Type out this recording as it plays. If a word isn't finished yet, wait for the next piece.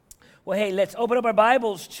Well, hey, let's open up our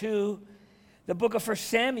Bibles to the book of 1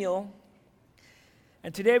 Samuel.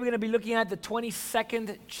 And today we're going to be looking at the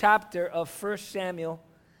 22nd chapter of 1 Samuel,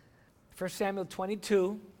 1 Samuel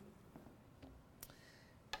 22.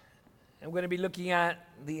 And we're going to be looking at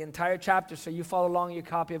the entire chapter, so you follow along your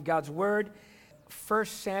copy of God's Word. 1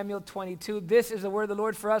 Samuel 22. This is the word of the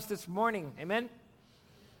Lord for us this morning. Amen?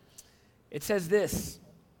 It says this,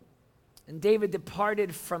 "And David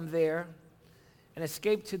departed from there and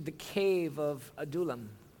escaped to the cave of Adullam.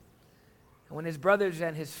 And when his brothers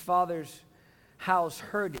and his father's house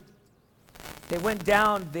heard it, they went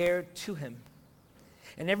down there to him.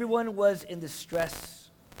 And everyone was in distress,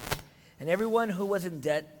 and everyone who was in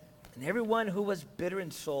debt, and everyone who was bitter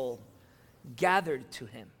in soul gathered to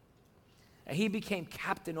him. And he became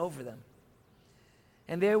captain over them.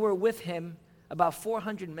 And there were with him about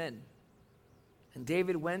 400 men. And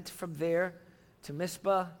David went from there to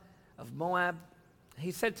Mizpah of Moab.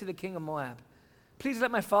 He said to the king of Moab, 'Please let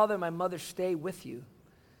my father and my mother stay with you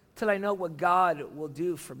till I know what God will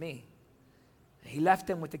do for me.' He left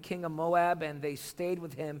them with the king of Moab, and they stayed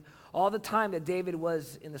with him all the time that David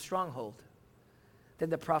was in the stronghold. Then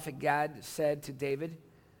the prophet Gad said to David,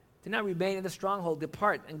 'Do not remain in the stronghold.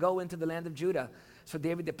 Depart and go into the land of Judah.' So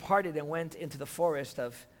David departed and went into the forest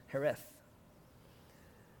of Hereth.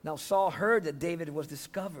 Now Saul heard that David was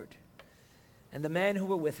discovered, and the men who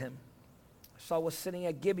were with him. Saul was sitting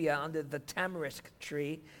at Gibeah under the tamarisk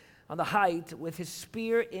tree on the height with his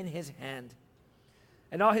spear in his hand.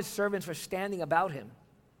 And all his servants were standing about him.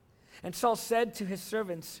 And Saul said to his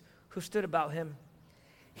servants who stood about him,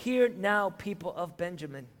 'Hear now, people of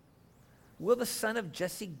Benjamin. Will the son of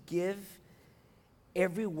Jesse give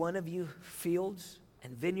every one of you fields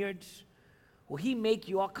and vineyards? Will he make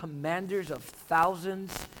you all commanders of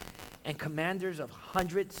thousands and commanders of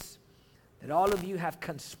hundreds, that all of you have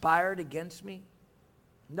conspired against me?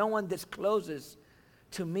 No one discloses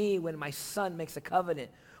to me when my son makes a covenant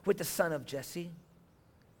with the son of Jesse.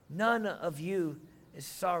 None of you is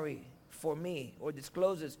sorry for me or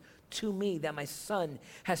discloses to me that my son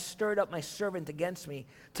has stirred up my servant against me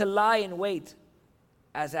to lie in wait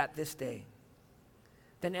as at this day.'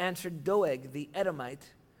 Then answered Doeg the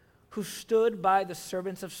Edomite, who stood by the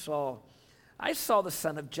servants of Saul, 'I saw the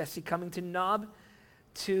son of Jesse coming to Nob,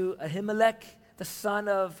 to Ahimelech, the son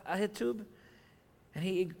of Ahitub, and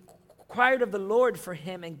he inquired of the Lord for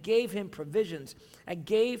him and gave him provisions and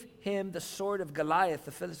gave him the sword of Goliath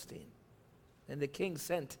the Philistine.' And the king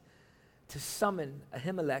sent to summon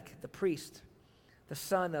Ahimelech the priest, the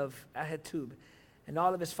son of Ahitub, and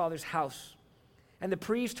all of his father's house, and the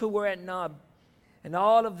priests who were at Nob, and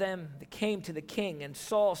all of them that came to the king. And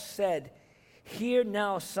Saul said, 'Hear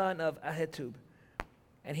now, son of Ahitub.'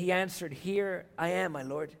 And he answered, 'Here I am, my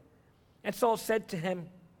lord.' And Saul said to him,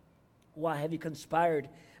 'Why have you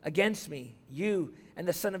conspired against me, you and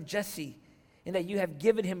the son of Jesse, in that you have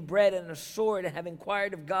given him bread and a sword, and have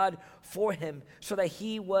inquired of God for him, so that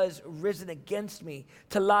he was risen against me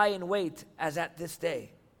to lie in wait as at this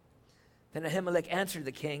day?' Then Ahimelech answered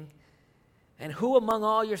the king, 'And who among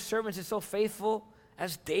all your servants is so faithful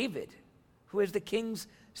as David, who is the king's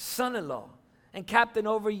son-in-law and captain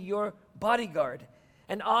over your bodyguard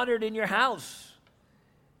and honored in your house?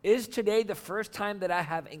 Is today the first time that I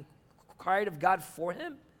have inquired of God for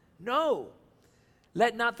him? No.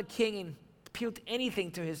 Let not the king impute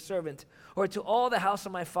anything to his servant or to all the house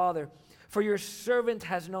of my father, for your servant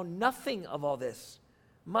has known nothing of all this,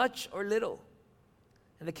 much or little.'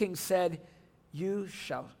 And the king said, 'You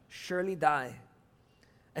shall surely die,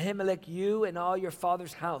 Ahimelech, you and all your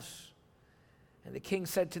father's house.' And the king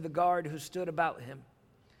said to the guard who stood about him,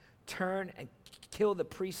 'Turn and kill the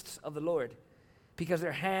priests of the Lord, because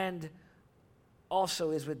their hand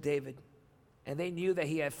also is with David.' And they knew that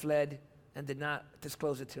he had fled and did not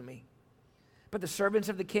disclose it to me. But the servants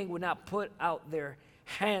of the king would not put out their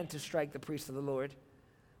hand to strike the priests of the Lord.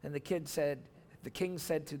 And the king said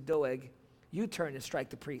to Doeg, 'You turn and strike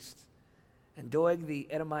the priests.' And Doeg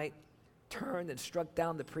the Edomite turned and struck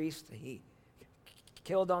down the priest. And he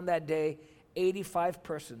killed on that day 85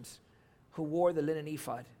 persons who wore the linen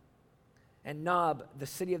ephod. And Nob, the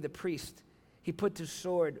city of the priest, he put to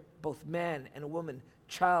sword both man and woman,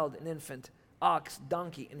 child and infant, ox,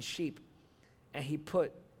 donkey, and sheep. And he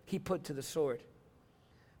put to the sword.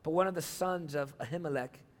 But one of the sons of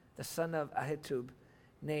Ahimelech, the son of Ahitub,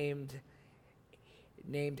 named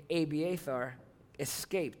Abiathar,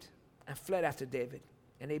 escaped and fled after David.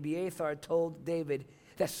 And Abiathar told David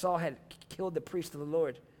that Saul had killed the priest of the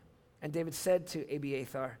Lord. And David said to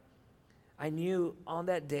Abiathar, 'I knew on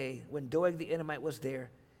that day when Doeg the Edomite was there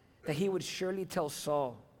that he would surely tell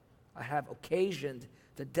Saul, I have occasioned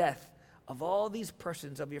the death of all these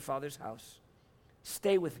persons of your father's house.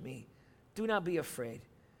 Stay with me. Do not be afraid,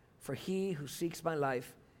 for he who seeks my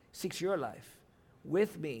life seeks your life.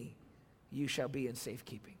 With me you shall be in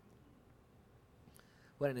safekeeping.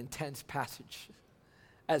 What an intense passage,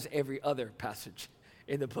 as every other passage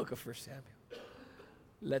in the book of 1 Samuel.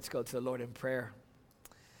 Let's go to the Lord in prayer.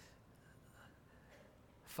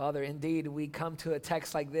 Father, indeed, we come to a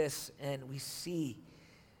text like this and we see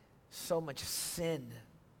so much sin.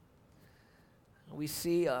 We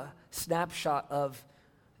see a snapshot of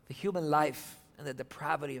the human life and the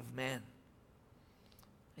depravity of man.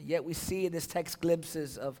 And yet we see in this text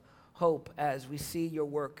glimpses of hope as we see your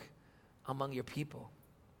work among your people.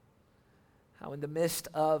 How in the midst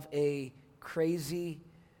of a crazy,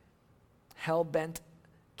 hell-bent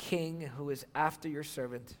king who is after your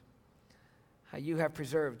servant, how you have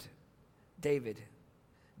preserved David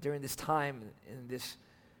during this time in this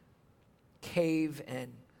cave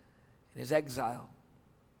and in his exile.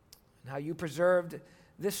 And how you preserved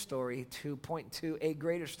this story to point to a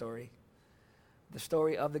greater story, the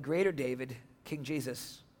story of the greater David, King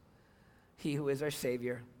Jesus, he who is our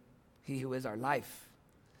Savior, he who is our life.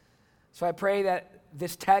 So I pray that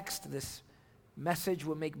this text, this message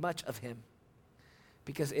will make much of him,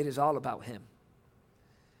 because it is all about him.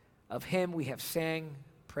 Of him we have sang,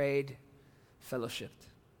 prayed, fellowshipped.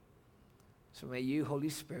 So may you, Holy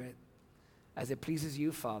Spirit, as it pleases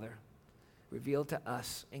you, Father, reveal to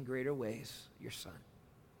us in greater ways your Son.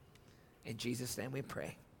 In Jesus' name we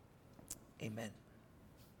pray. Amen.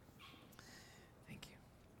 Thank you.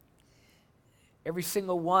 Every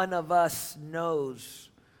single one of us knows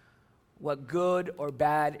what good or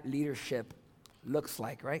bad leadership looks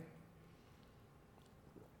like, right?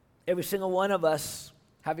 Every single one of us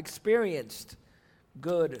have experienced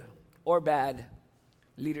good or bad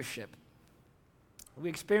leadership. We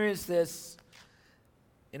experience this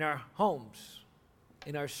in our homes,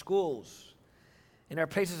 in our schools, in our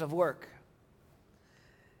places of work,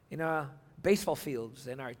 in our baseball fields,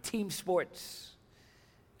 in our team sports,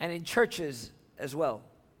 and in churches as well.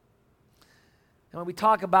 And when we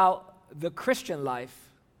talk about the Christian life,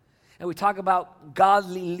 and we talk about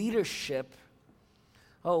godly leadership,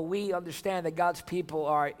 we understand that God's people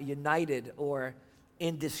are united or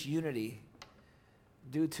in disunity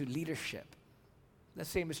due to leadership. The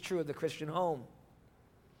same is true of the Christian home.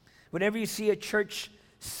 Whenever you see a church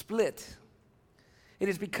split, it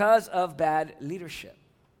is because of bad leadership.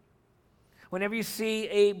 Whenever you see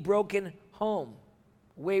a broken home,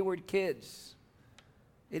 wayward kids,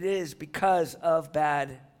 it is because of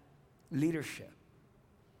bad leadership.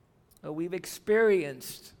 We've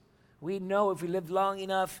experienced, we know if we lived long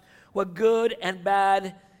enough, what good and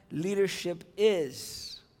bad leadership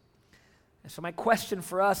is. And so my question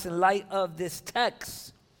for us in light of this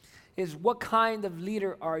text is, what kind of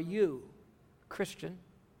leader are you, Christian?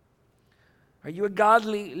 Are you a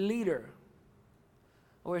godly leader?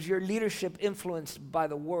 Or is your leadership influenced by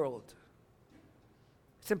the world?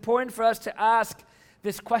 It's important for us to ask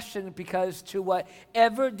this question, because to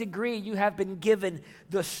whatever degree you have been given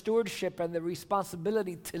the stewardship and the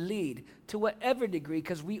responsibility to lead, to whatever degree,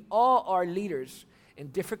 because we all are leaders in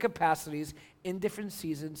different capacities, in different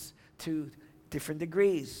seasons, to different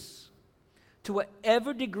degrees. To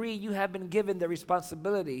whatever degree you have been given the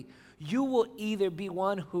responsibility, you will either be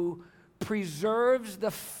one who preserves the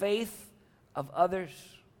faith of others,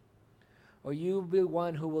 or you will be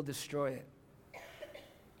one who will destroy it.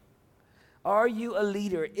 Are you a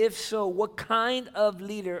leader? If so, what kind of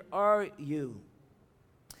leader are you?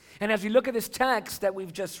 And as we look at this text that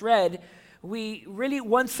we've just read, we really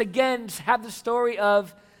once again have the story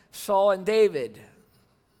of Saul and David.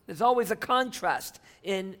 There's always a contrast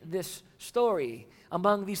in this story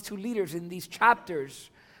among these two leaders in these chapters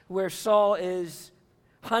where Saul is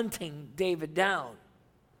hunting David down.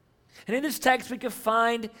 And in this text, we can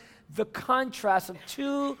find the contrast of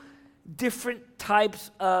two different types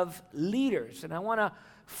of leaders. And I want to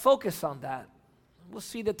focus on that. We'll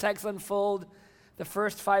see the text unfold. The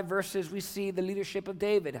first 5 verses, we see the leadership of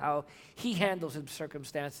David, how he handles his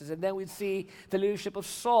circumstances. And then we see the leadership of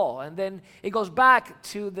Saul. And then it goes back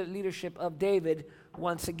to the leadership of David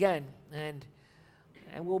once again. And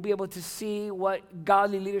we'll be able to see what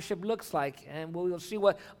godly leadership looks like. And we'll see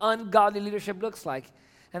what ungodly leadership looks like.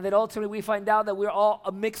 And then ultimately we find out that we're all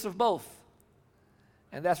a mix of both.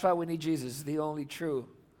 And that's why we need Jesus, the only true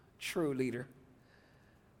leader.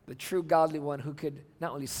 The true godly one who could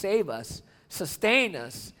not only save us, sustain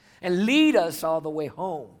us, and lead us all the way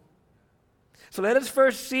home. So let us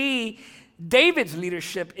first see David's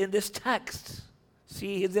leadership in this text.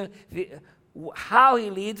 See how he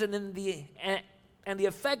leads and the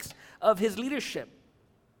effects of his leadership.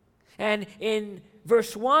 And in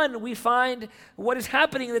verse 1, we find what is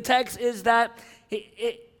happening in the text is that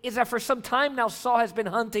for some time now, Saul has been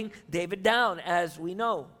hunting David down, as we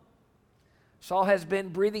know. Saul has been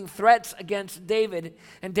breathing threats against David,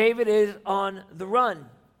 and David is on the run.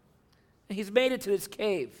 He's made it to his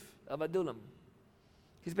cave of Adullam.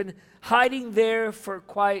 He's been hiding there for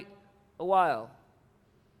quite a while.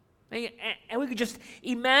 And we could just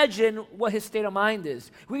imagine what his state of mind is.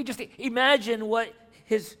 We could just imagine what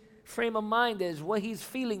his frame of mind is, what he's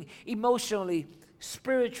feeling emotionally,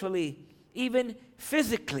 spiritually, even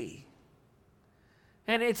physically.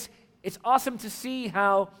 And it's awesome to see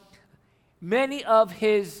how many of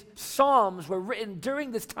his psalms were written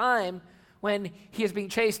during this time when he is being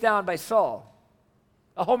chased down by Saul.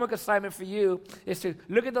 A homework assignment for you is to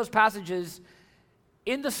look at those passages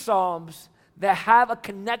in the Psalms that have a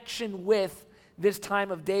connection with this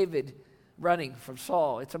time of David running from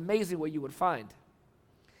Saul. It's amazing what you would find.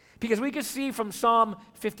 Because we can see from Psalm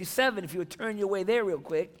 57, if you would turn your way there real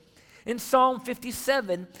quick, in Psalm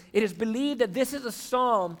 57, it is believed that this is a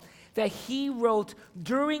psalm that he wrote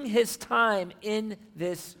during his time in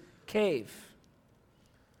this cave.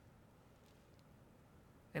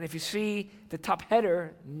 And if you see the top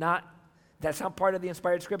header, that's not part of the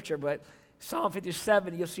inspired scripture, but Psalm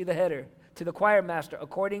 57, you'll see the header. To the choir master,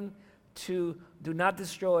 according to do not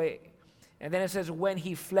destroy. And then it says, when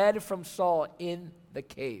he fled from Saul in the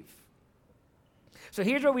cave. So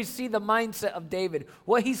here's where we see the mindset of David,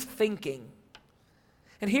 what he's thinking.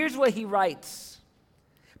 And here's what he writes.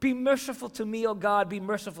 Be merciful to me, O God, be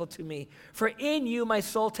merciful to me. For in you my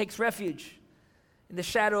soul takes refuge. In the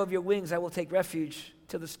shadow of your wings I will take refuge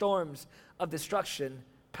till the storms of destruction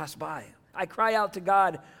pass by. I cry out to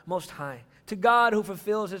God Most High, to God who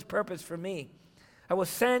fulfills his purpose for me. I will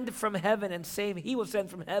send from heaven and save me. He will send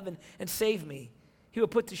from heaven and save me. He will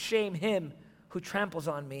put to shame him who tramples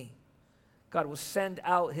on me. God will send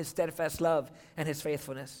out his steadfast love and his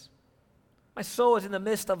faithfulness. My soul is in the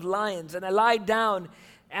midst of lions, and I lie down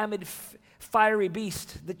amid fiery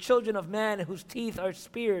beasts, the children of man whose teeth are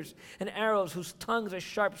spears and arrows, whose tongues are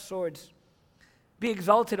sharp swords. Be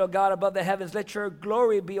exalted, O God, above the heavens. Let your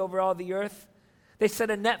glory be over all the earth. They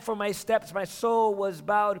set a net for my steps. My soul was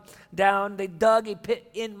bowed down. They dug a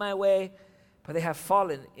pit in my way, but they have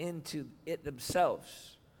fallen into it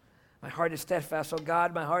themselves. My heart is steadfast, O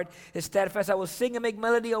God. My heart is steadfast. I will sing and make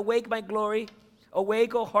melody. Awake, my glory.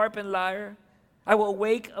 Awake, O harp and lyre. I will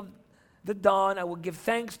awake of the dawn. I will give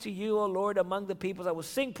thanks to you, O Lord, among the peoples. I will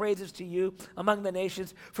sing praises to you among the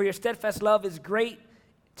nations. For your steadfast love is great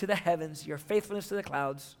to the heavens, your faithfulness to the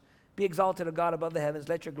clouds. Be exalted, O God, above the heavens.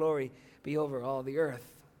 Let your glory be over all the earth.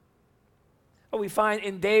 Well, we find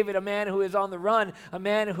in David a man who is on the run, a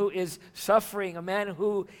man who is suffering, a man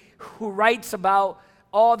who writes about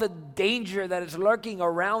all the danger that is lurking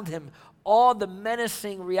around him, all the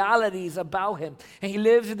menacing realities about him. And he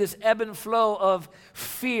lives in this ebb and flow of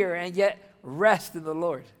fear and yet rest in the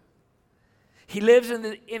Lord. He lives in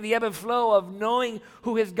the ebb and flow of knowing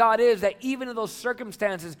who his God is, that even in those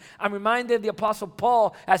circumstances, I'm reminded of the Apostle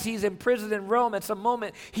Paul as he's imprisoned in Rome at some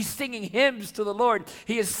moment, he's singing hymns to the Lord.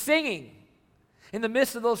 He is singing. In the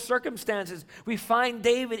midst of those circumstances, we find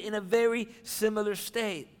David in a very similar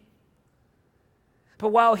state. But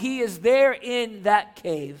while he is there in that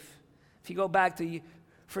cave, if you go back to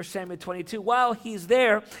 1 Samuel 22, while he's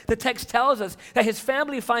there, the text tells us that his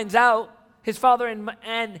family finds out, his father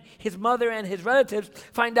and his mother and his relatives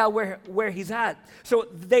find out where he's at. So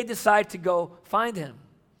they decide to go find him.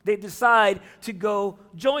 They decide to go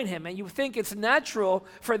join him. And you think it's natural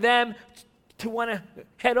for them to want to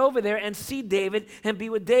head over there and see David and be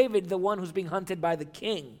with David, the one who's being hunted by the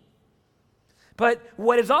king. But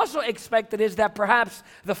what is also expected is that perhaps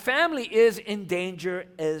the family is in danger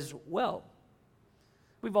as well.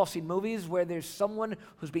 We've all seen movies where there's someone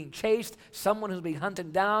who's being chased, someone who's being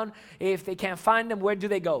hunted down. If they can't find them, where do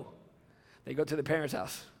they go? They go to the parents'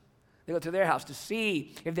 house. They go to their house to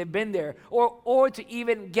see if they've been there, or to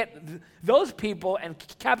even get those people and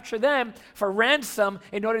capture them for ransom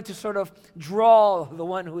in order to sort of draw the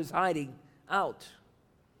one who is hiding out.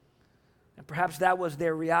 And perhaps that was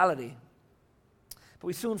their reality. But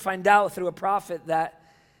we soon find out through a prophet that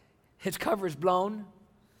his cover is blown,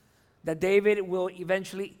 that David will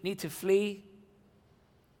eventually need to flee.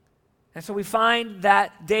 And so we find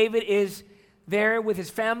that David is there with his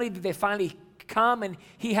family. They finally come, and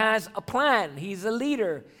he has a plan. He's a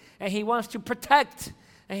leader, and he wants to protect,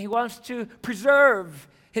 and he wants to preserve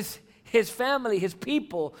his family, his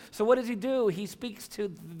people. So what does he do? He speaks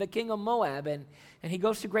to the king of Moab, and he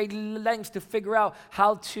goes to great lengths to figure out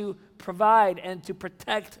how to provide and to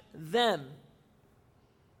protect them.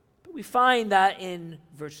 But we find that in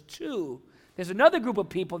verse 2, there's another group of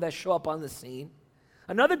people that show up on the scene,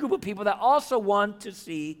 another group of people that also want to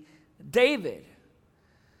see David.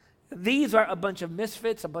 These are a bunch of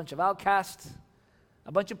misfits, a bunch of outcasts,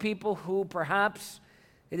 a bunch of people who perhaps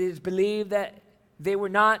it is believed that they were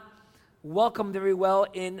not welcomed very well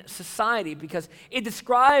in society because it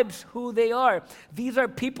describes who they are. These are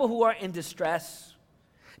people who are in distress.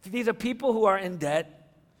 These are people who are in debt.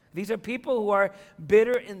 These are people who are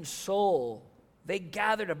bitter in soul. They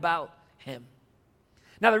gathered about him.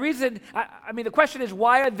 Now the question is,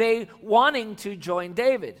 why are they wanting to join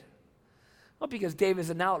David? Well, because David is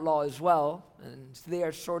an outlaw as well, and they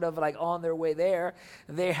are sort of like on their way there.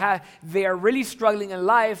 They are really struggling in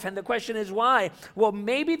life, and the question is why? Well,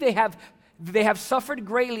 maybe they have suffered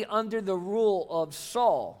greatly under the rule of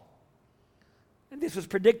Saul. And this was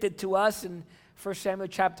predicted to us in 1 Samuel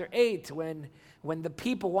chapter 8 when the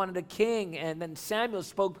people wanted a king, and then Samuel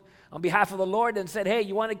spoke on behalf of the Lord and said, hey,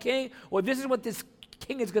 you want a king? Well, this is what this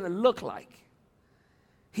king is going to look like.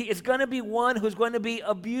 He is going to be one who's going to be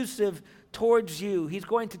abusive towards you. He's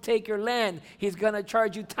going to take your land. He's going to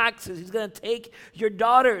charge you taxes. He's going to take your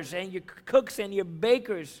daughters and your cooks and your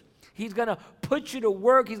bakers. He's going to put you to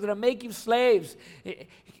work. He's going to make you slaves.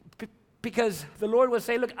 Because the Lord will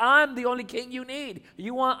say, look, I'm the only king you need.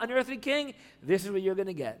 You want an earthly king? This is what you're going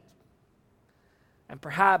to get. And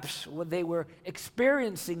perhaps when they were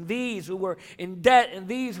experiencing, these who were in debt and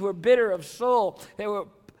these who were bitter of soul, they were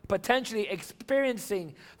potentially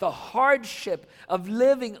experiencing the hardship of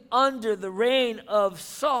living under the reign of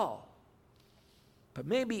Saul. But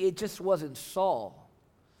maybe it just wasn't Saul.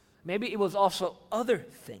 Maybe it was also other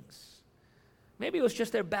things. Maybe it was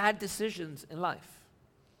just their bad decisions in life.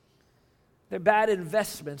 Their bad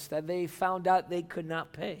investments that they found out they could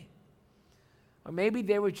not pay. Or maybe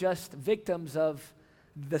they were just victims of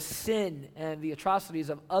the sin and the atrocities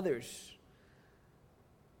of others.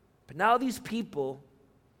 But now these people,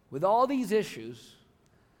 with all these issues,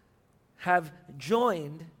 have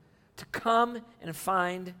joined to come and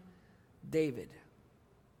find David.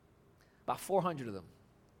 About 400 of them.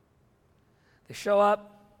 They show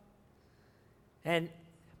up, and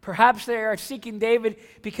perhaps they are seeking David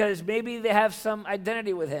because maybe they have some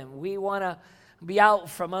identity with him. We want to be out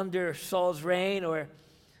from under Saul's reign, or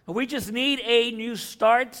we just need a new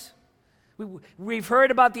start. We've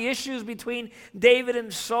heard about the issues between David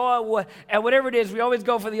and Saul, and whatever it is, we always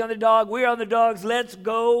go for the underdog. We're underdogs, let's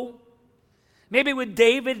go. Maybe with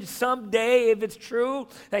David someday, if it's true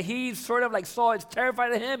that he's sort of like Saul is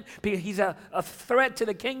terrified of him because he's a threat to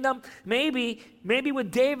the kingdom, maybe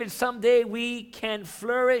with David someday we can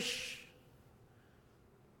flourish.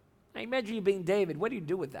 Now imagine you being David. What do you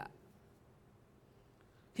do with that?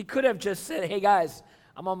 He could have just said, hey guys,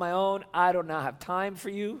 I'm on my own. I do not have time for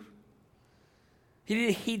you.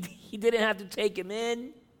 He didn't have to take him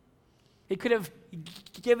in. He could have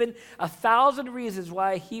given 1,000 reasons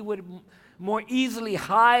why he would more easily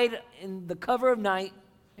hide in the cover of night,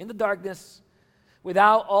 in the darkness,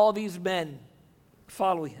 without all these men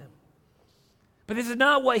following him. But this is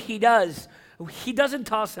not what he does. He doesn't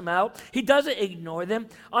toss them out. He doesn't ignore them.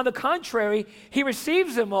 On the contrary, he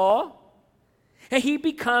receives them all, and he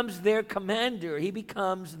becomes their commander. He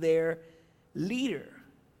becomes their leader.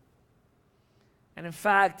 And in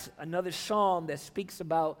fact, another psalm that speaks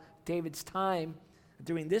about David's time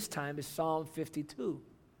during this time is Psalm 52.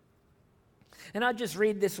 And I'll just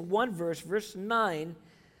read this one verse, verse 9,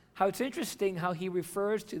 how it's interesting how he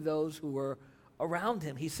refers to those who were around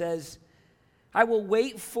him. He says, I will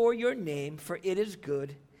wait for your name, for it is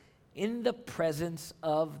good in the presence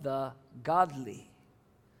of the godly.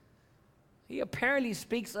 He apparently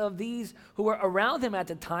speaks of these who were around him at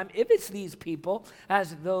the time, if it's these people,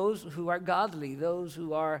 as those who are godly, those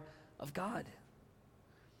who are of God.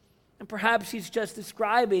 And perhaps he's just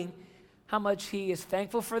describing how much he is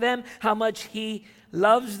thankful for them, how much he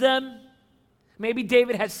loves them. Maybe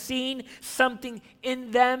David has seen something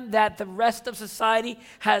in them that the rest of society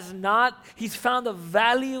has not. He's found a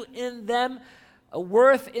value in them, a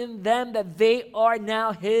worth in them, that they are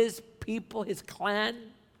now his people, his clan.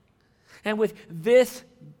 And with this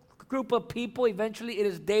group of people, eventually it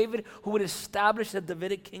is David who would establish the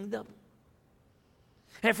Davidic kingdom.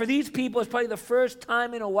 And for these people, it's probably the first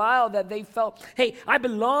time in a while that they felt, hey, I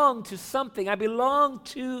belong to something. I belong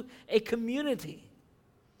to a community.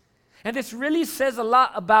 And this really says a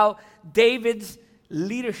lot about David's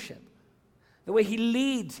leadership. The way he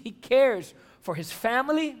leads, he cares for his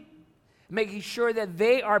family, making sure that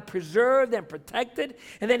they are preserved and protected.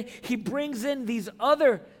 And then he brings in these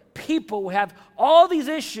other people who have all these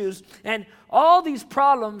issues and all these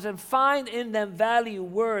problems and find in them value,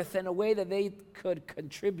 worth, and a way that they could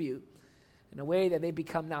contribute in a way that they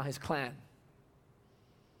become now his clan.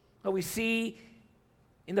 But we see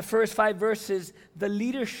in the first 5 verses the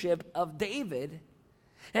leadership of David,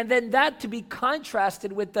 and then that to be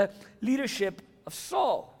contrasted with the leadership of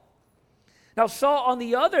Saul. Now, Saul, on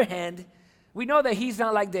the other hand, we know that he's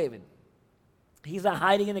not like David. He's not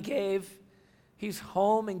hiding in a cave. He's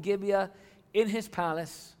home in Gibeah in his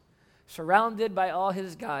palace, surrounded by all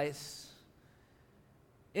his guys,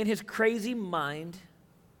 in his crazy mind.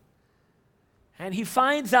 And he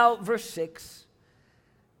finds out, verse 6,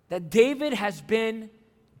 that David has been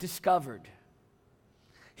discovered.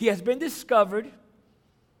 He has been discovered,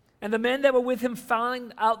 and the men that were with him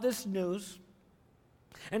found out this news.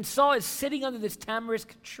 And Saul is sitting under this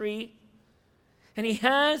tamarisk tree, and he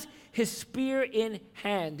has his spear in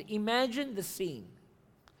hand. Imagine the scene.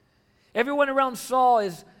 Everyone around Saul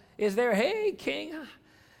is there. Hey, king.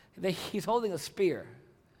 He's holding a spear.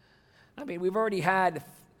 I mean, we've already had,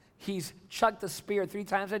 he's chucked the spear 3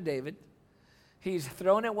 times at David. He's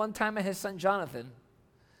thrown it 1 time at his son Jonathan.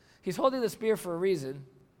 He's holding the spear for a reason,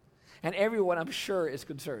 and everyone, I'm sure, is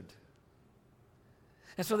concerned.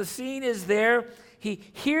 And so the scene is there. He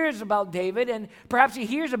hears about David, and perhaps he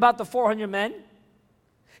hears about the 400 men.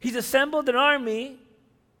 He's assembled an army.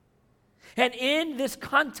 And in this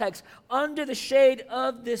context, under the shade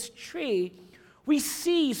of this tree, we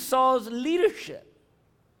see Saul's leadership.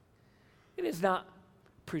 It is not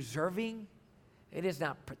preserving. It is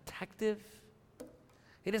not protective.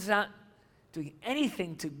 It is not doing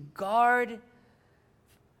anything to guard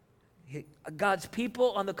God's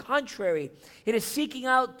people. On the contrary, it is seeking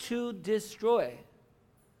out to destroy.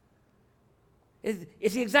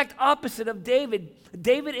 It's the exact opposite of David.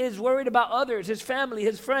 David is worried about others, his family,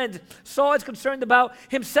 his friends. Saul is concerned about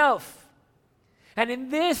himself. And in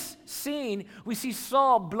this scene, we see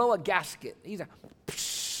Saul blow a gasket.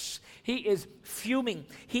 He is fuming.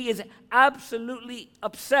 He is absolutely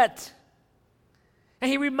upset. And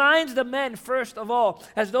he reminds the men, first of all,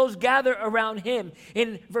 as those gather around him.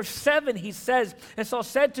 In verse 7, he says, and Saul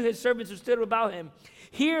said to his servants who stood about him,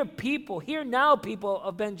 hear now, people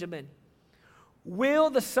of Benjamin. Will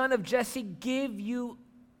the son of Jesse give you,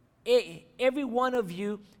 every one of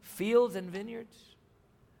you, fields and vineyards?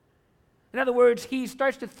 In other words, he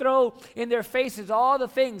starts to throw in their faces all the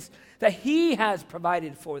things that he has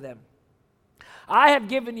provided for them. I have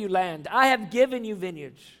given you land. I have given you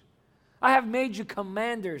vineyards. I have made you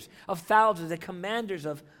commanders of thousands and commanders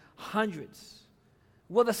of hundreds.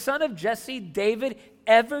 Will the son of Jesse, David,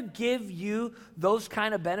 ever give you those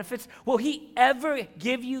kind of benefits? Will he ever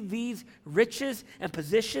give you these riches and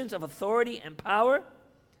positions of authority and power?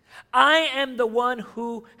 I am the one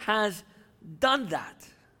who has done that.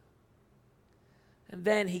 And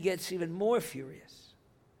then he gets even more furious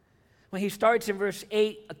when he starts in verse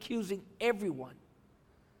 8 accusing everyone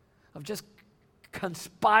of just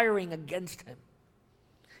conspiring against him.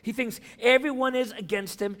 He thinks everyone is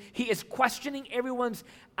against him. He is questioning everyone's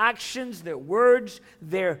actions, their words,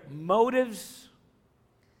 their motives.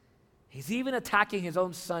 He's even attacking his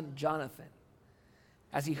own son, Jonathan,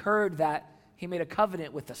 as he heard that he made a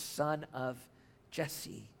covenant with the son of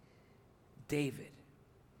Jesse, David.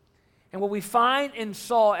 And what we find in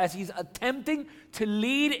Saul as he's attempting to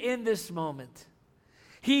lead in this moment,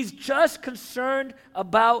 he's just concerned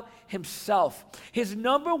about himself. His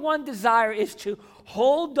number one desire is to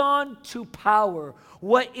hold on to power.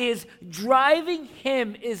 What is driving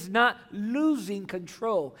him is not losing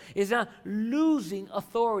control, is not losing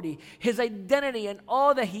authority. His identity and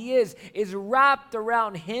all that he is wrapped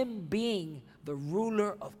around him being the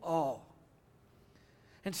ruler of all.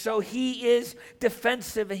 And so he is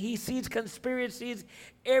defensive, and he sees conspiracies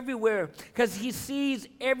everywhere because he sees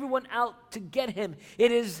everyone out to get him.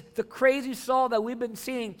 It is the crazy Saul that we've been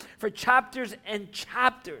seeing for chapters and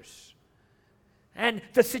chapters. And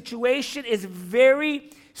the situation is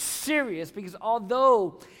very serious because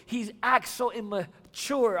although he acts so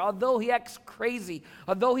immature, although he acts crazy,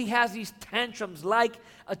 although he has these tantrums like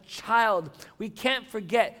a child, we can't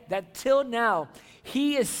forget that till now,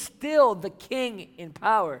 he is still the king in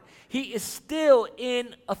power. He is still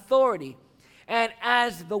in authority. And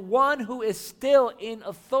as the one who is still in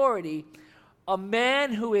authority, a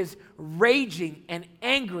man who is raging and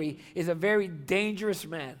angry is a very dangerous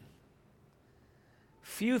man.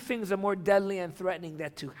 Few things are more deadly and threatening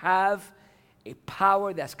than to have a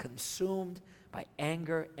power that's consumed by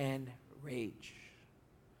anger and rage.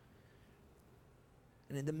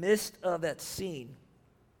 And in the midst of that scene,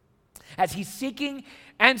 as he's seeking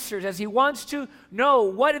answers, as he wants to know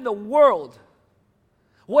what in the world,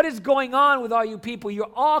 what is going on with all you people?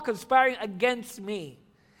 You're all conspiring against me.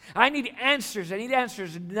 I need answers. I need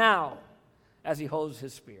answers now, as he holds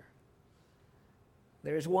his spear.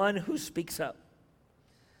 There is one who speaks up.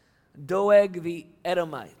 Doeg the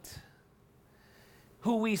Edomite,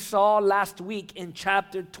 who we saw last week in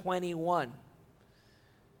chapter 21.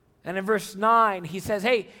 And in verse 9, he says,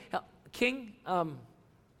 hey, King,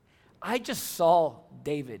 I just saw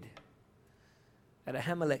David at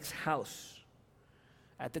Ahimelech's house,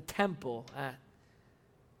 at the temple.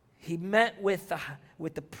 He met with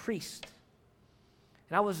the priest.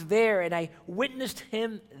 And I was there, and I witnessed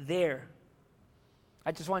him there.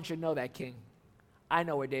 I just want you to know that, King. I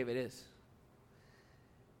know where David is.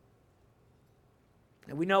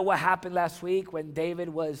 And we know what happened last week when David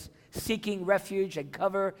was seeking refuge and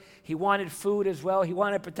cover. He wanted food as well. He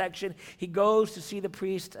wanted protection. He goes to see the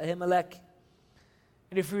priest, Ahimelech.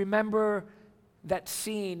 And if you remember that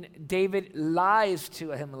scene, David lies to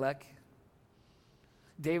Ahimelech.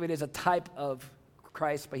 David is a type of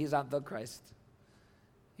Christ, but he's not the Christ.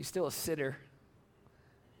 He's still a sinner.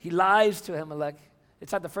 He lies to Ahimelech.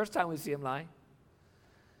 It's not the first time we see him lie.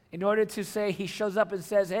 In order to say, he shows up and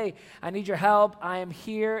says, hey, I need your help. I am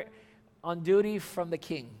here on duty from the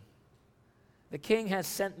king. The king has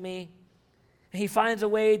sent me. And he finds a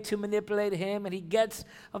way to manipulate him, and he gets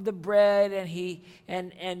of the bread,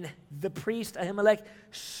 and the priest, Ahimelech,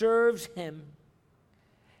 serves him.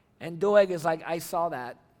 And Doeg is like, I saw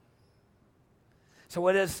that. So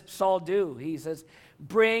what does Saul do? He says,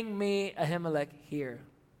 bring me Ahimelech here.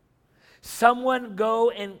 Someone go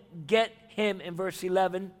and get him in verse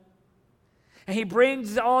 11. And he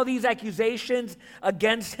brings all these accusations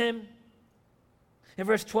against him. In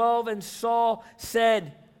verse 12, and Saul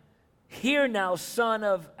said, hear now, son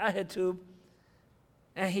of Ahitub.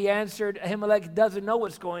 And he answered, Ahimelech doesn't know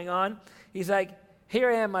what's going on. He's like,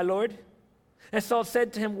 here I am, my lord. And Saul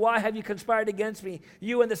said to him, why have you conspired against me,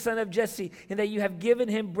 you and the son of Jesse, in that you have given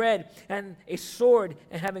him bread and a sword,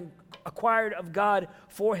 and having acquired of God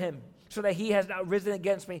for him, so that he has not risen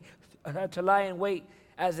against me to lie in wait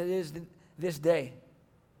as it is this day?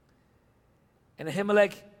 And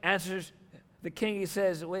Ahimelech answers the king. He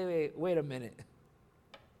says, wait a minute.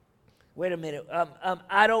 Wait a minute.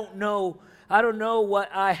 I don't know what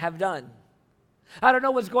I have done. I don't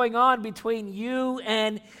know what's going on between you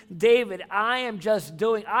and David. I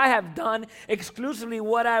have done exclusively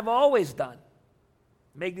what I've always done.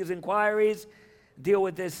 Make these inquiries, deal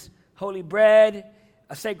with this holy bread,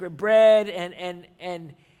 a sacred bread,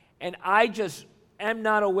 and I just am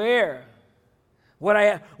not aware. What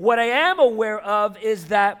I am aware of is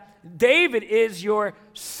that David is your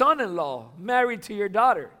son-in-law, married to your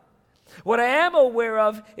daughter. What I am aware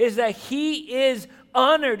of is that he is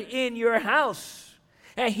honored in your house,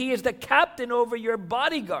 and he is the captain over your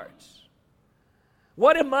bodyguards.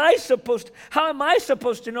 How am I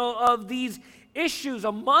supposed to know of these issues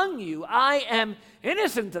among you? I am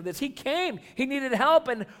innocent of this. He came, he needed help,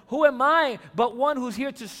 and who am I but one who's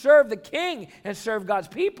here to serve the king and serve God's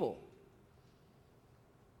people?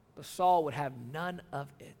 But Saul would have none of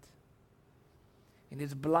it. In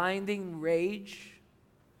his blinding rage,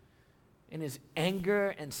 in his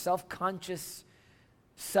anger and self-conscious,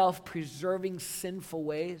 self-preserving sinful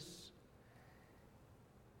ways,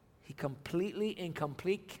 he in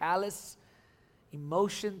complete callous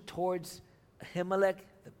emotion towards Ahimelech,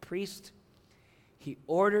 the priest, he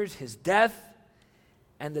orders his death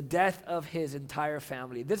and the death of his entire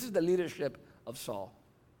family. This is the leadership of Saul.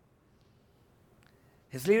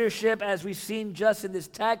 His leadership, as we've seen just in this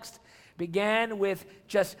text, began with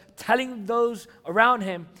just telling those around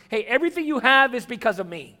him, hey, everything you have is because of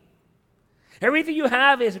me. Everything you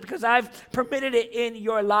have is because I've permitted it in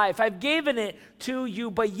your life. I've given it to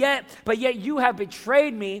you, but yet you have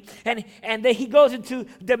betrayed me. And then he goes into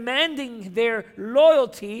demanding their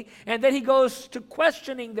loyalty, and then he goes to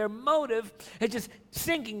questioning their motive and just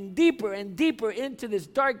sinking deeper and deeper into this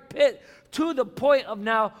dark pit to the point of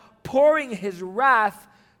now pouring his wrath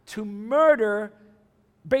to murder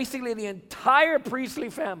basically the entire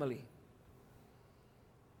priestly family.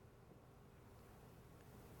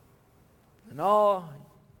 And all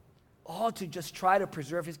to just try to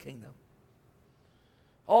preserve his kingdom.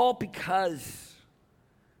 All because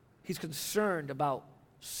he's concerned about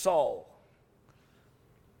Saul.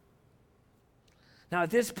 Now at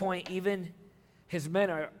this point, even his men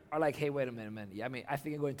are like, hey, wait a minute, man. Yeah, I mean, I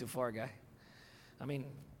think you're going too far, guy. I mean,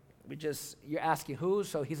 you're asking who?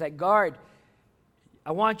 So he's like, guard,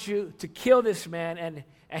 I want you to kill this man.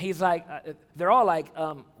 And he's like, they're all like,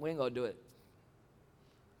 we ain't gonna do it.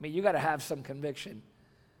 I mean, you got to have some conviction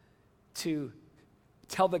to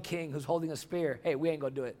tell the king who's holding a spear, hey, we ain't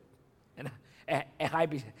going to do it. And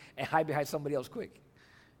hide behind somebody else quick,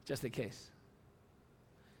 just in case.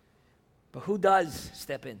 But who does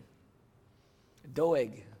step in?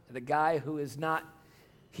 Doeg, the guy who is not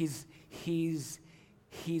He's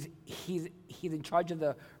in charge of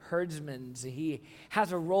the herdsmen. He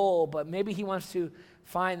has a role, but maybe he wants to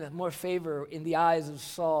find more favor in the eyes of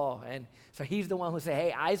Saul. And so he's the one who said,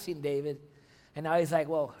 hey, I seen David. And now he's like,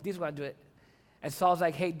 well, these are going to do it. And Saul's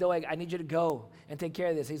like, hey, Doeg, I need you to go and take care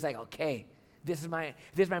of this. He's like, okay, this is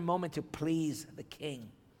my moment to please the king.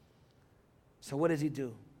 So what does he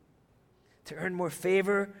do? To earn more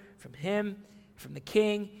favor from him, from the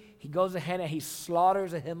king, he goes ahead and he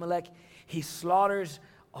slaughters Ahimelech. He slaughters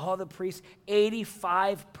all the priests,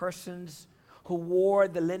 85 persons who wore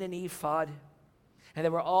the linen ephod. And they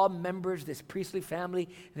were all members of this priestly family.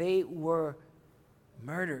 They were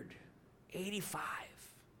murdered, 85.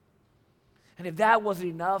 And if that wasn't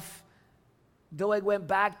enough, Doeg went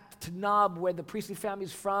back to Nob, where the priestly family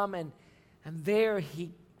is from, and there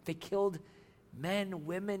they killed men,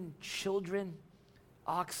 women, children,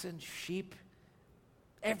 oxen, sheep,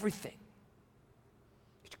 everything.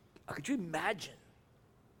 Could you imagine?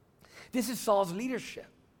 This is Saul's leadership.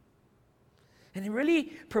 And it really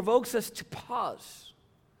provokes us to pause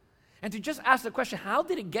and to just ask the question, how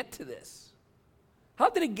did it get to this? How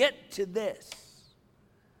did it get to this?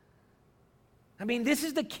 I mean, this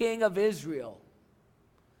is the king of Israel.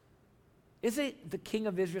 Isn't the king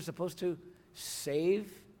of Israel supposed to save,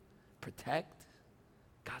 protect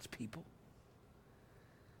God's people?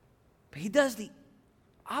 But he does the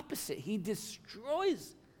opposite. He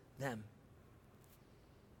destroys them.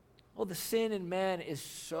 Oh, the sin in man is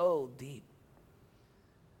so deep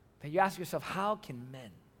that you ask yourself, how can men?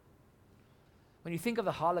 When you think of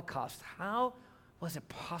the Holocaust, how was it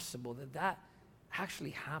possible that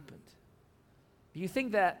actually happened? You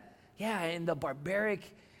think that, yeah, in the barbaric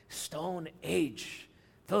Stone Age,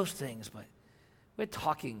 those things, but we're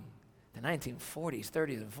talking the 1940s,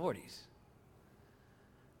 30s, and 40s.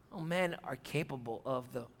 Oh, men are capable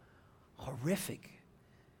of the horrific,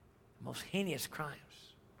 most heinous crimes.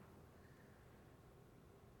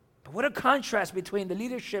 But what a contrast between the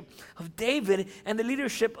leadership of David and the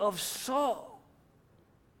leadership of Saul.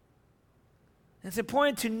 And it's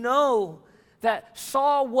important to know that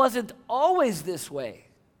Saul wasn't always this way.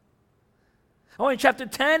 Oh, in chapter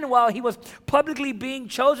 10, while he was publicly being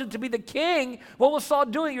chosen to be the king, what was Saul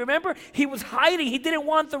doing? You remember? He was hiding. He didn't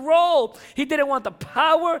want the role. He didn't want the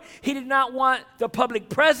power. He did not want the public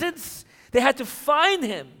presence. They had to find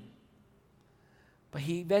him. But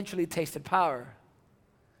he eventually tasted power.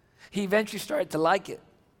 He eventually started to like it.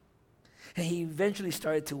 And he eventually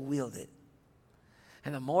started to wield it.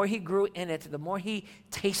 And the more he grew in it, the more he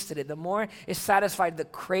tasted it, the more it satisfied the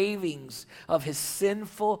cravings of his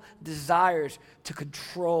sinful desires to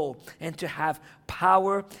control and to have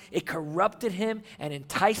power. It corrupted him and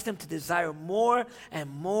enticed him to desire more and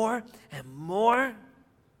more and more,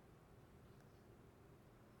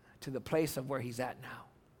 to the place of where he's at now.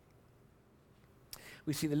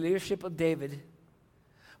 We see the leadership of David.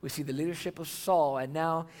 We see the leadership of Saul, and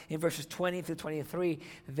now in verses 20 through 23,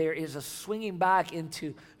 there is a swinging back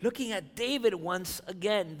into looking at David once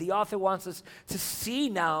again. The author wants us to see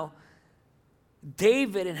now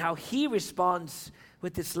David and how he responds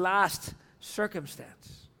with this last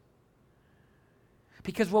circumstance.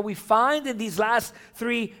 Because what we find in these last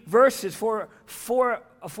three verses, four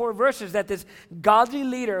verses, that this godly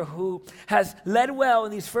leader who has led well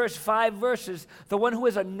in these first 5 verses, the one who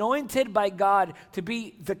is anointed by God to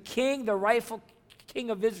be the king, the rightful king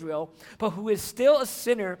of Israel, but who is still a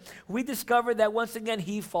sinner, we discover that once again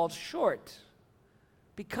he falls short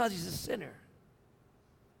because he's a sinner.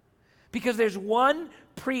 Because there's one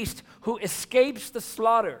priest who escapes the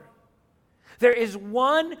slaughter. There is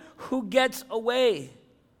one who gets away,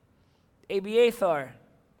 Abiathar.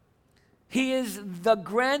 He is the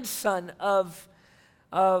grandson of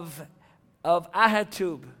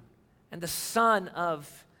Ahitub and the son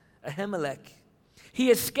of Ahimelech.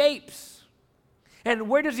 He escapes. And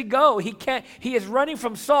where does he go? He is running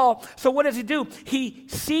from Saul. So what does he do? He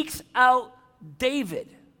seeks out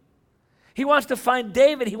David. He wants to find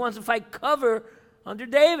David. He wants to find cover under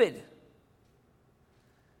David.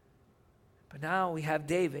 But now we have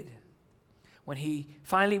David. When he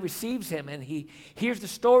finally receives him and he hears the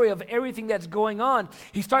story of everything that's going on,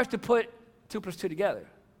 he starts to put 2 + 2 together.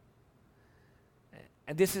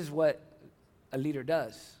 And this is what a leader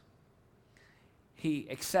does. He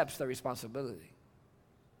accepts the responsibility.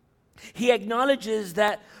 He acknowledges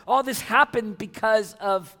that all this happened because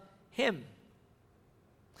of him.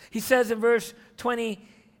 He says in verse 20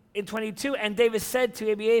 and 22, and David said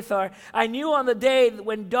to Abiathar, I knew on the day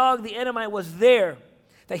when Doeg the Edomite was there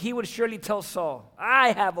that he would surely tell Saul,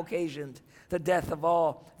 I have occasioned the death of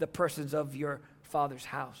all the persons of your father's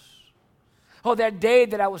house. Oh, that day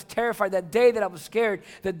that I was terrified, that day that I was scared,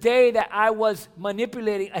 the day that I was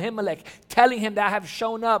manipulating Ahimelech, telling him that I have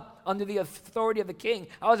shown up under the authority of the king.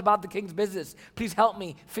 I was about the king's business. Please help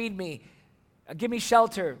me, feed me, give me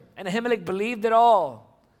shelter. And Ahimelech believed it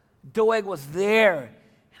all. Doeg was there,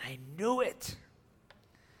 and I knew it.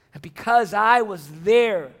 And because I was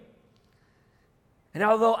there, and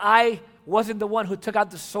although I wasn't the one who took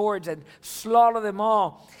out the swords and slaughtered them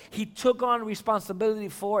all, he took on responsibility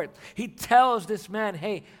for it. He tells this man,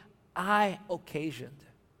 hey, I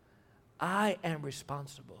am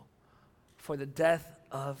responsible for the death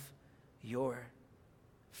of your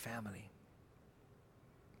family.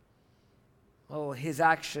 Oh, his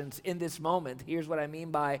actions in this moment, here's what I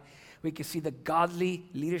mean by, we can see the godly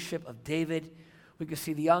leadership of David. We can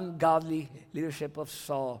see the ungodly leadership of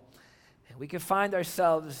Saul. And we can find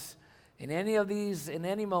ourselves in any of these, in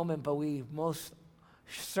any moment, but we most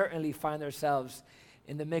certainly find ourselves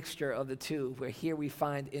in the mixture of the two, where here we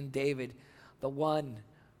find in David the one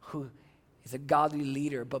who is a godly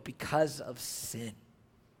leader, but because of sin,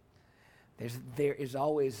 there's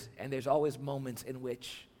always moments in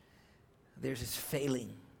which there's this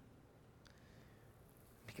failing.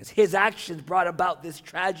 Because his actions brought about this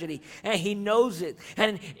tragedy, and he knows it.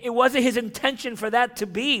 And it wasn't his intention for that to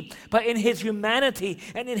be, but in his humanity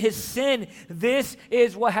and in his sin, this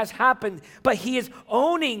is what has happened. But he is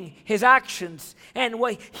owning his actions, and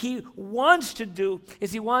what he wants to do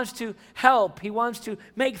is he wants to help. He wants to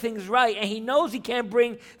make things right, and he knows he can't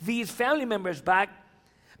bring these family members back,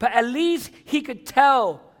 but at least he could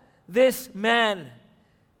tell this man,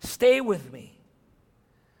 stay with me.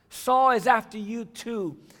 Saul is after you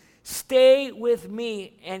too. Stay with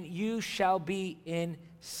me, and you shall be in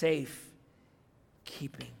safe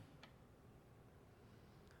keeping.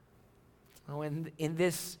 Oh, and in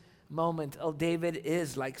this moment, David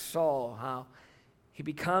is like Saul, how he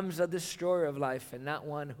becomes a destroyer of life and not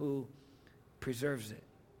one who preserves it.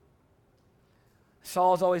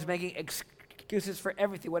 Saul's always making excuses for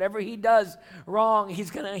everything. Whatever he does wrong, he's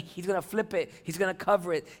gonna flip it. He's gonna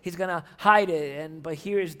cover it. He's gonna hide it. But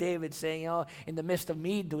here is David saying, "Oh, in the midst of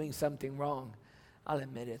me doing something wrong, I'll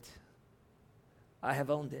admit it. I have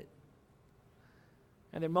owned it."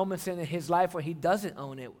 And there are moments in his life where he doesn't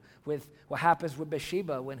own it. With what happens with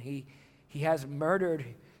Bathsheba when he has murdered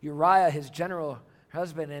Uriah, his general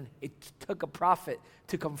husband, and it took a prophet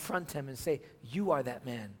to confront him and say, "You are that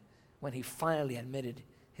man," when he finally admitted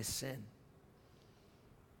his sin.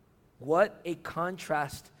 What a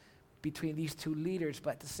contrast between these two leaders,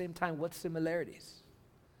 but at the same time, what similarities?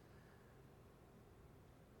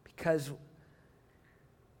 Because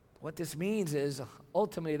what this means is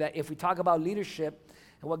ultimately that if we talk about leadership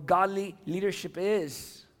and what godly leadership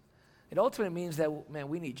is, it ultimately means that, man,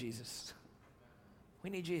 we need Jesus. We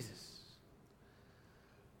need Jesus.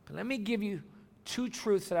 But let me give you two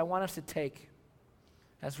truths that I want us to take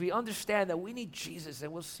as we understand that we need Jesus,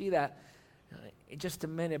 and we'll see that in just a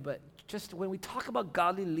minute. But just when we talk about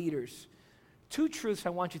godly leaders, two truths I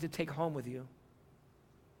want you to take home with you.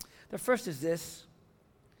 The first is this,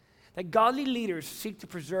 that godly leaders seek to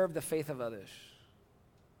preserve the faith of others.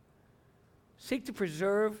 Seek to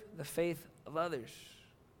preserve the faith of others.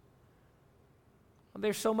 Well,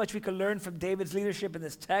 there's so much we can learn from David's leadership in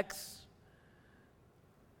this text.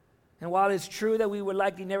 And while it's true that we would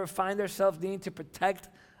likely never find ourselves needing to protect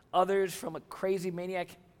others from a crazy maniac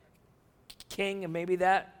king, and maybe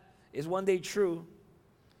that is one day true,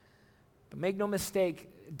 but make no mistake,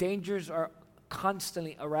 dangers are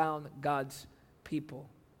constantly around God's people.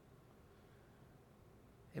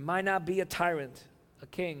 It might not be a tyrant, a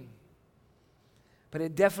king, but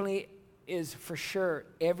it definitely is for sure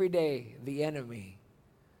every day the enemy,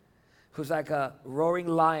 who's like a roaring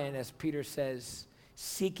lion, as Peter says,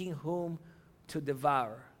 seeking whom to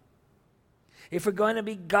devour. If we're going to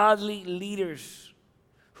be godly leaders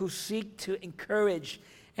who seek to encourage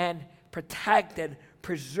and protect and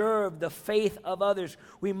preserve the faith of others,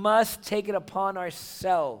 we must take it upon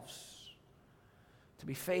ourselves to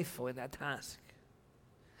be faithful in that task.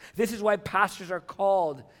 This is why pastors are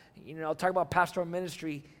called, I'll talk about pastoral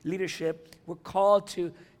ministry leadership. We're called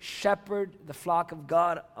to shepherd the flock of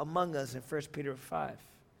God among us in 1 Peter 5.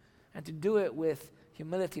 And to do it with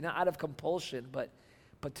humility, not out of compulsion, but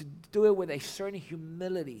to do it with a certain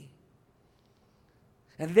humility.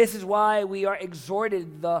 And this is why we are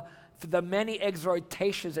exhorted, the many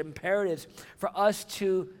exhortations, imperatives for us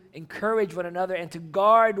to encourage one another and to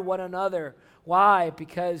guard one another. Why?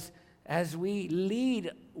 Because as we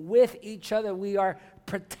lead with each other, we are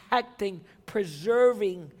protecting,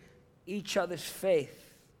 preserving each other's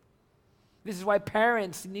faith. This is why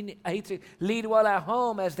parents need to lead well at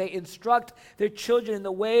home as they instruct their children in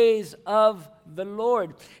the ways of the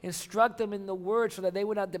Lord. Instruct them in the word so that they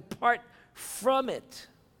would not depart from it.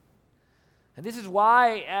 And this is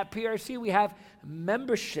why at PRC we have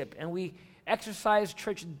membership and we exercise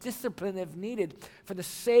church discipline if needed for the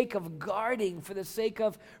sake of guarding, for the sake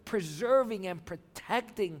of preserving and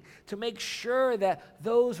protecting, to make sure that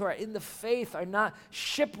those who are in the faith are not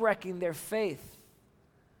shipwrecking their faith.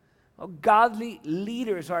 Well, godly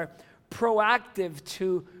leaders are proactive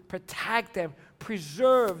to protect and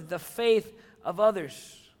preserve the faith of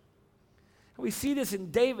others. We see this in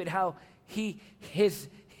David, how his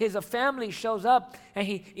family shows up and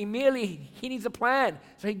he needs a plan.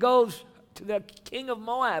 So he goes to the king of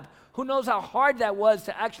Moab. Who knows how hard that was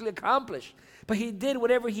to actually accomplish. But he did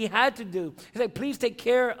whatever he had to do. He's like, please take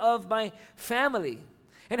care of my family.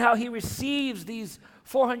 And how he receives these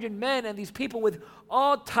 400 men and these people with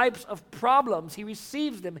all types of problems. He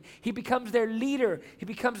receives them. He becomes their leader. He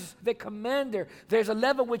becomes their commander. There's a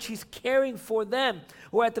level which he's caring for them.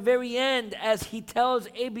 Or at the very end, as he tells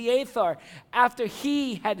Abiathar, after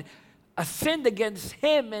he had sinned against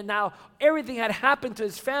him and now everything had happened to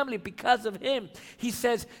his family because of him, he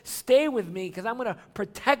says, stay with me because I'm going to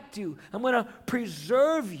protect you. I'm going to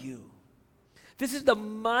preserve you. This is the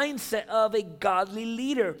mindset of a godly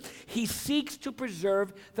leader. He seeks to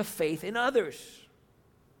preserve the faith in others.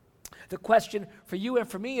 The question for you and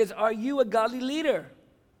for me is, are you a godly leader?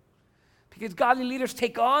 Because godly leaders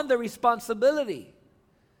take on the responsibility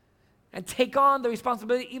and take on the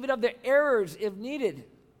responsibility even of their errors if needed.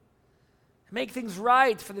 Make things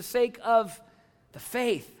right for the sake of the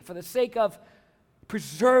faith, for the sake of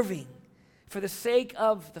preserving, for the sake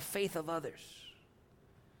of the faith of others.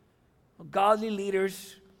 Well, godly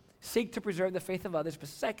leaders seek to preserve the faith of others, but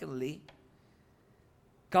secondly,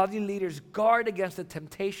 godly leaders guard against the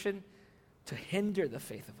temptation to hinder the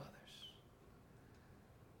faith of others.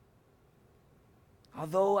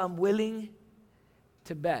 Although I'm willing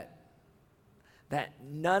to bet that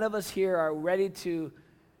none of us here are ready to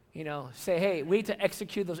say, hey, we need to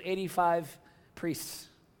execute those 85 priests.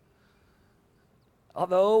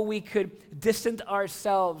 Although we could distance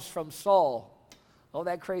ourselves from Saul, oh,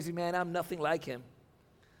 that crazy man, I'm nothing like him.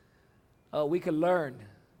 Oh, we could learn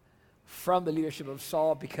from the leadership of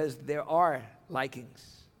Saul because there are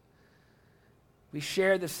likings. We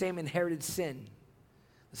share the same inherited sin,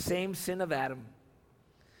 the same sin of Adam.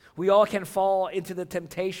 We all can fall into the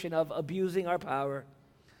temptation of abusing our power,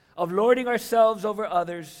 of lording ourselves over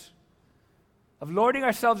others, of lording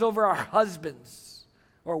ourselves over our husbands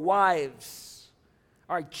or wives,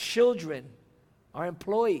 our children, our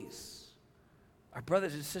employees, our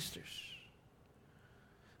brothers and sisters.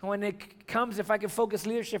 And when it comes, if I can focus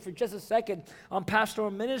leadership for just a second on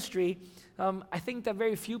pastoral ministry, I think that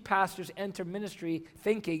very few pastors enter ministry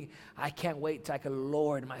thinking, I can't wait till I can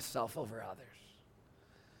lord myself over others.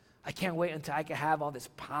 I can't wait until I can have all this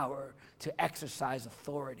power to exercise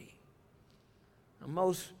authority. And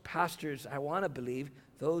most pastors, I want to believe,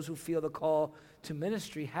 those who feel the call to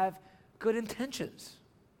ministry have good intentions.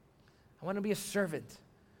 I want to be a servant.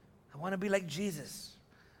 I want to be like Jesus.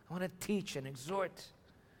 I want to teach and exhort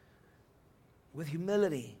with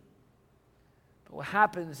humility. But what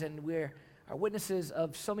happens, and we're witnesses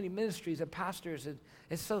of so many ministries and pastors, and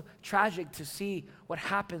it's so tragic to see what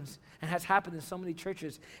happens and has happened in so many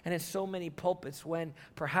churches and in so many pulpits when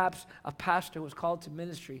perhaps a pastor who was called to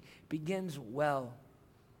ministry begins well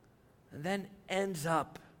and then ends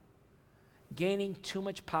up gaining too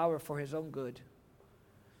much power for his own good,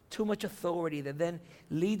 too much authority that then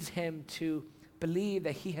leads him to believe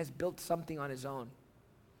that he has built something on his own,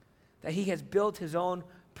 that he has built his own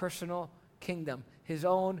personal kingdom, his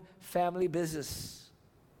own family business.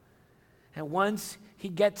 And once he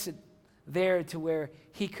gets it there to where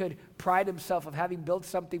he could pride himself of having built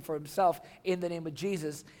something for himself in the name of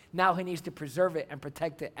Jesus, now he needs to preserve it and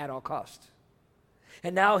protect it at all costs.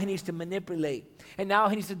 And now he needs to manipulate. And now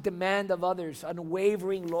he needs to demand of others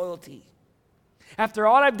unwavering loyalty. After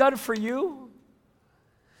all I've done for you,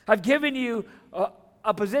 I've given you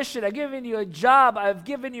a position, I've given you a job, I've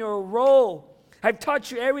given you a role, I've taught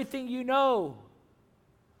you everything you know.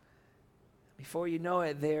 Before you know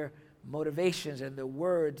it, their motivations and their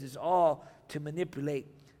words is all to manipulate,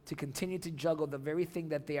 to continue to juggle the very thing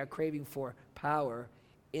that they are craving for, power,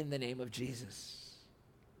 in the name of Jesus.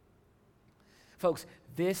 Folks,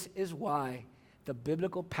 this is why the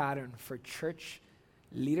biblical pattern for church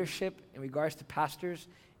leadership in regards to pastors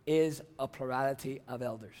is a plurality of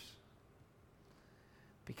elders.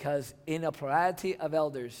 Because in a plurality of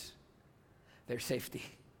elders, there's safety.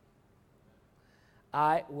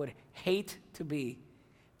 I would hate to be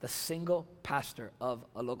the single pastor of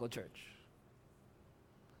a local church.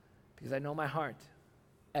 Because I know my heart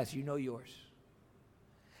as you know yours.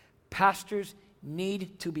 Pastors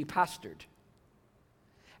need to be pastored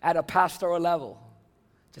at a pastoral level.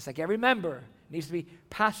 Just like every member needs to be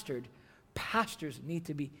pastored, pastors need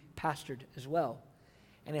to be pastored as well.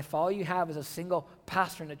 And if all you have is a single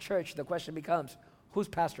pastor in a church, the question becomes, who's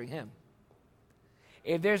pastoring him?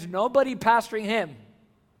 If there's nobody pastoring him,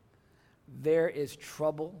 there is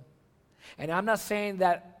trouble. And I'm not saying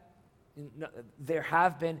that there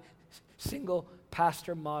have been single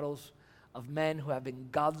pastor models of men who have been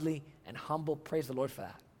godly and humble. Praise the Lord for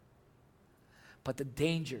that. But the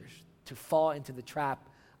dangers to fall into the trap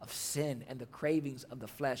of sin and the cravings of the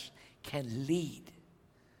flesh can lead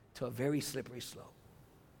to a very slippery slope.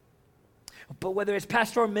 But whether it's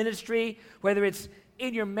pastoral ministry, whether it's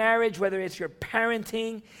in your marriage, whether it's your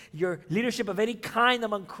parenting, your leadership of any kind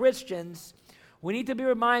among Christians, we need to be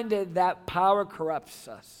reminded that power corrupts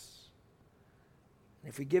us.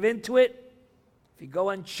 And if we give into it, if we go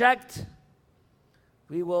unchecked,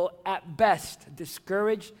 we will at best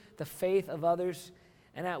discourage the faith of others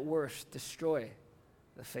and at worst destroy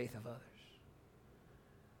the faith of others.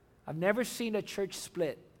 I've never seen a church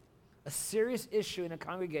split, a serious issue in a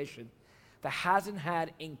congregation that hasn't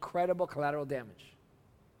had incredible collateral damage.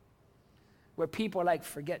 Where people are like,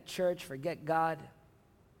 forget church, forget God.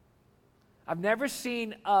 I've never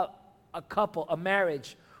seen a couple, a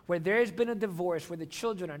marriage, where there's been a divorce where the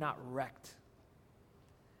children are not wrecked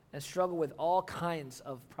and struggle with all kinds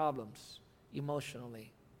of problems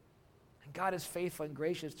emotionally. And God is faithful and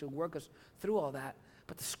gracious to work us through all that,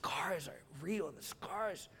 but the scars are real. The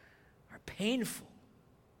scars are painful.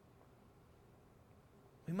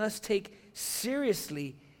 We must take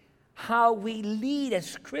seriously how we lead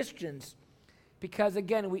as Christians, because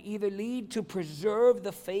again, we either lead to preserve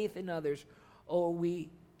the faith in others or we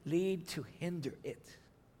lead to hinder it.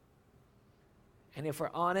 And if we're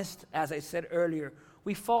honest, as I said earlier,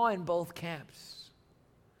 we fall in both camps.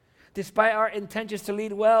 Despite our intentions to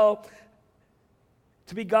lead well,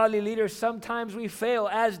 to be godly leaders, sometimes we fail,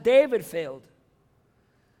 as David failed.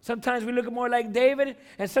 Sometimes we look more like David,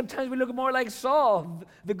 and sometimes we look more like Saul.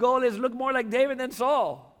 The goal is look more like David than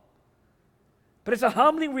Saul. But it's a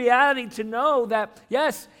humbling reality to know that,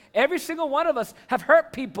 yes, every single one of us have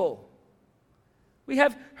hurt people. We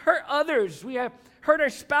have hurt others. We have hurt our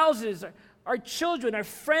spouses, our children, our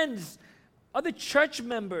friends, other church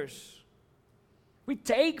members. We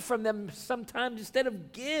take from them sometimes instead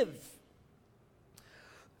of give.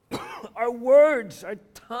 Our words, our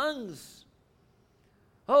tongues.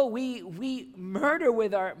 Oh, we murder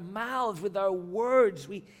with our mouths, with our words.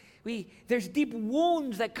 There's deep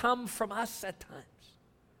wounds that come from us at times.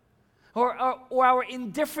 Or our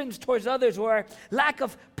indifference towards others, or our lack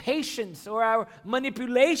of patience, or our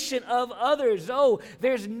manipulation of others. Oh,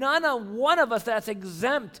 there's one of us that's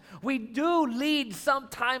exempt. We do lead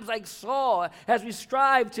sometimes like Saul, as we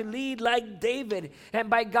strive to lead like David. And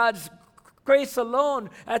by God's grace alone,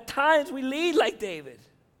 at times we lead like David.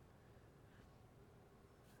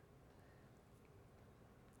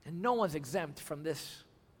 And no one's exempt from this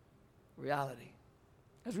reality.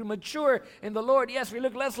 As we mature in the Lord, yes, we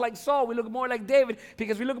look less like Saul, we look more like David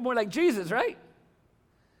because we look more like Jesus, right?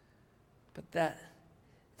 But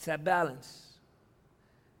it's that balance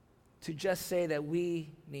to just say that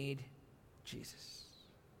we need Jesus.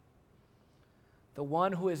 The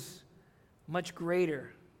one who is much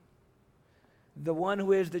greater, the one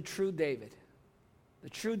who is the true David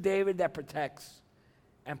that protects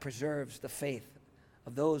and preserves the faith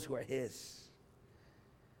of those who are his.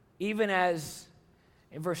 Even as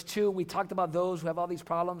in verse 2, we talked about those who have all these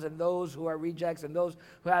problems and those who are rejects and those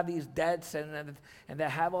who have these debts and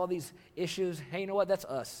that have all these issues. Hey, you know what? That's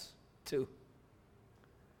us too.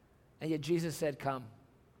 And yet Jesus said, come.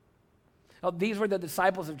 Oh, these were the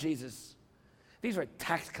disciples of Jesus. These were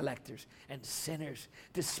tax collectors and sinners,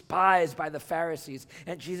 despised by the Pharisees.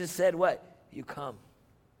 And Jesus said, what? You come.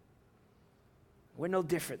 We're no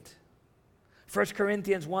different. 1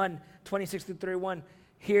 Corinthians 1, 26 through 31,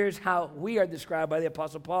 here's how we are described by the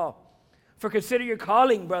Apostle Paul. For consider your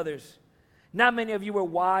calling, brothers. Not many of you were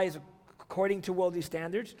wise according to worldly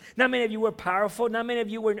standards. Not many of you were powerful. Not many of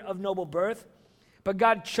you were of noble birth. But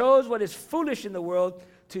God chose what is foolish in the world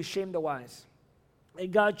to shame the wise.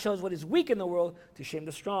 And God chose what is weak in the world to shame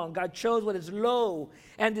the strong. God chose what is low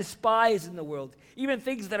and despised in the world, even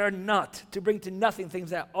things that are not, to bring to nothing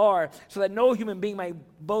things that are, so that no human being might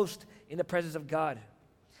boast in the presence of God.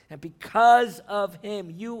 And because of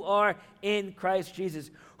him, you are in Christ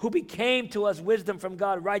Jesus, who became to us wisdom from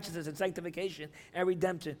God, righteousness and sanctification and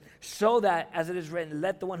redemption, so that, as it is written,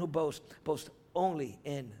 let the one who boasts, boast only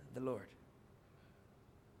in the Lord.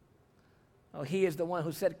 Oh, he is the one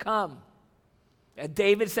who said, come. And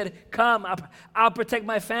David said, come, I'll protect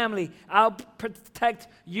my family. I'll protect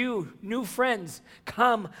you, new friends.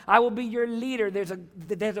 Come, I will be your leader. There's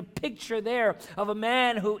a picture there of a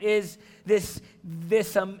man who is this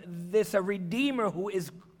redeemer who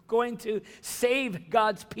is going to save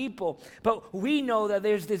God's people. But we know that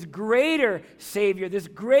there's this greater Savior, this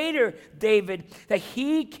greater David, that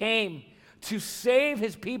he came to save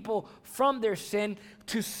his people from their sin,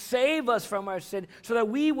 to save us from our sin, so that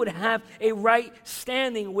we would have a right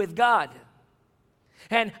standing with God.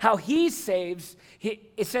 And how he saves,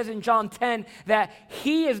 it says in John 10 that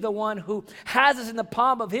he is the one who has us in the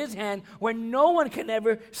palm of his hand where no one can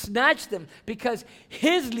ever snatch them, because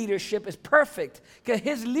his leadership is perfect, because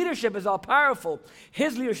his leadership is all powerful.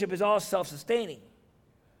 His leadership is all self-sustaining.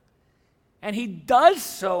 And he does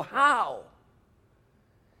so how?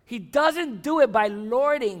 He doesn't do it by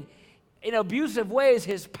lording in abusive ways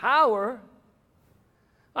his power.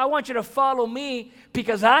 I want you to follow me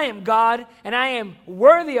because I am God and I am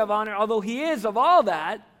worthy of honor, although he is of all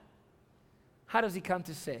that. How does he come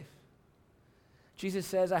to save? Jesus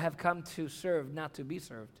says, I have come to serve, not to be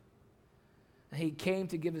served. And he came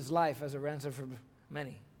to give his life as a ransom for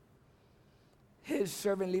many. His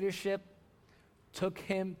servant leadership took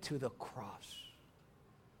him to the cross.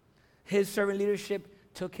 His servant leadership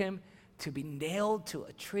took him to be nailed to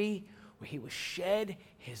a tree where he would shed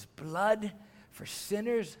his blood for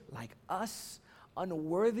sinners like us,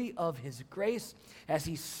 unworthy of his grace, as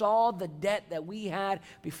he saw the debt that we had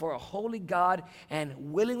before a holy God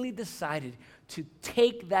and willingly decided to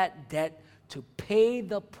take that debt, to pay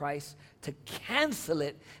the price, to cancel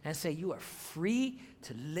it, and say, you are free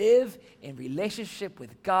to live in relationship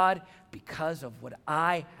with God because of what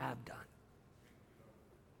I have done.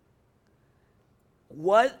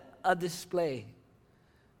 What a display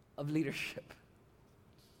of leadership.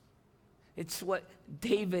 It's what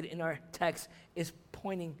David in our text is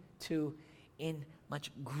pointing to in much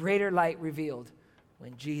greater light revealed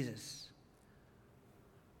when Jesus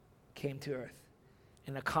came to earth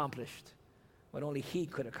and accomplished what only he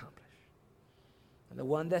could accomplish. And the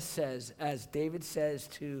one that says, as David says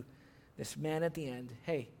to this man at the end,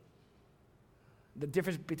 hey, the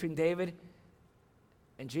difference between David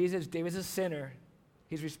and Jesus, David's a sinner.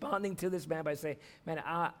 He's responding to this man by saying, man,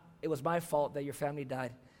 it was my fault that your family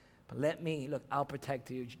died. But look, I'll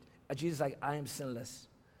protect you. Jesus is like, I am sinless,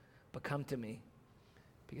 but come to me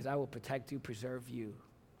because I will protect you, preserve you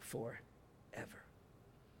forever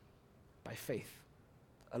by faith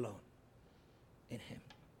alone in him.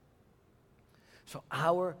 So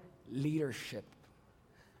our leadership,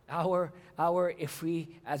 if we,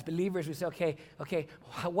 as believers, we say, okay,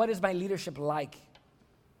 what is my leadership like?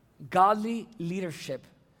 Godly leadership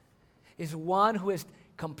is one who is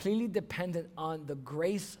completely dependent on the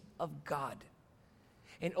grace of God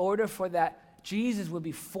in order for that Jesus will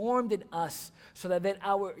be formed in us so that then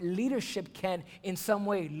our leadership can in some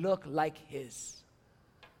way look like his,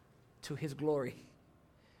 to his glory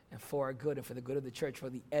and for our good and for the good of the church,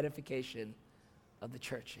 for the edification of the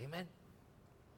church. Amen.